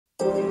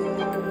Baby,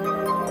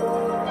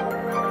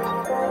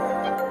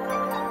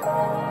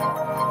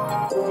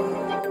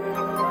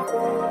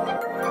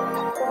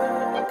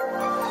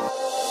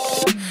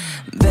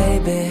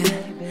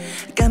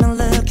 got me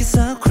looking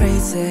so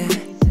crazy.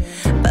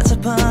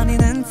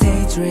 빠져버리는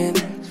daydream.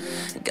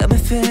 Got me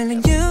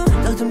feeling you.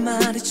 너도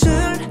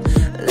말해줄래?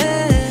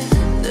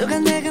 누가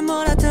내게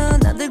뭐라던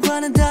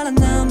남들과는 달라.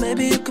 Now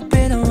maybe you could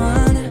be the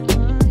one.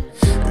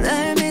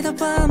 날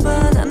믿어봐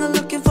한번. I'm not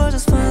looking for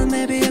just one.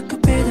 Maybe you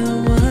could be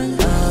the one.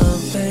 Oh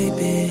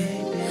baby,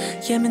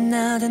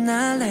 예민하다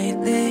나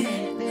lately.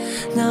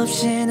 너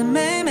없이는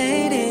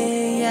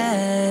매일매일이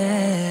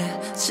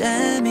yeah.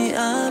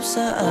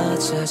 재미없어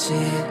어쩌지.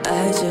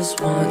 I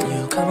just want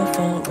you. Call my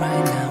phone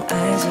right now.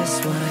 I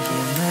just wanna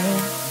hear my.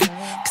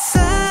 Cause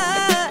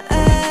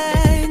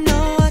I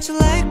know what you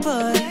like,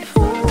 boy.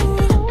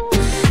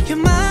 You're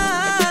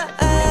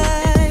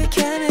my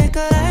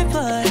chemical life,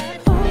 boy.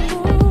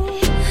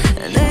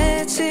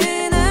 내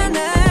지난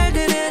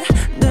날들은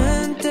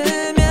눈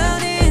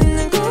뜨면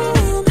있는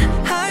꿈.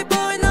 Hype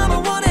boy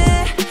너만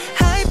원해.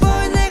 Hype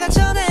boy 내가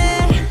전해.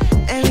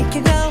 And we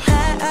can go high.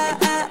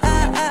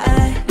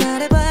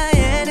 말해봐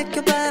yeah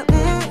느껴봐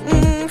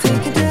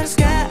Taking to the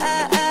sky.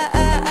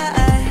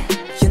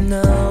 You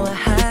know I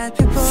hype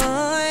you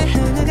boy.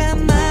 눈을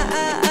감아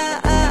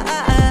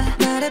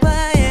말해봐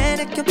yeah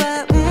느껴봐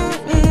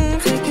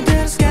Taking to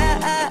the sky.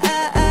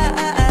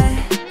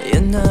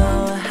 You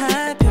know I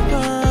hype you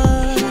boy.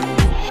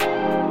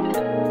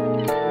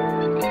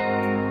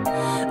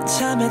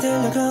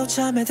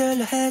 잠에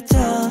들려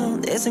해도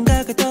네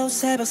생각에도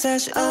새벽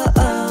 3시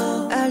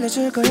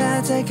알려줄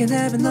거야 take it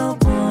heaven no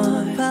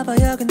boy. 봐봐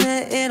여기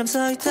내 이름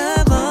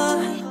써있다고.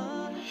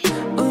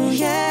 Ooh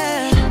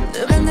yeah.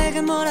 누가 내게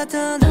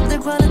뭐라던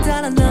남들과는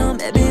달라. No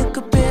maybe you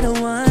could be the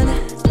one.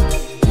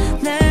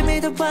 날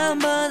믿어봐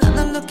한번. I'm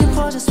not looking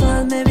for just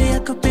one. Maybe I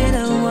could be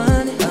the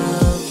one.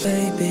 Oh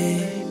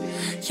baby,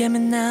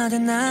 예민하다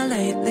나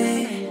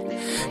lately.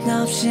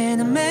 너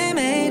없이는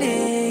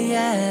매일매일이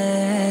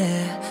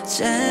yeah.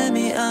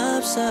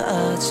 재미없어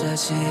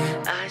어쩌지.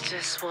 I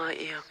just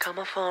want you. Call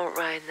my phone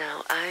right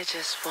now. I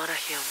just wanna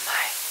hear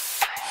my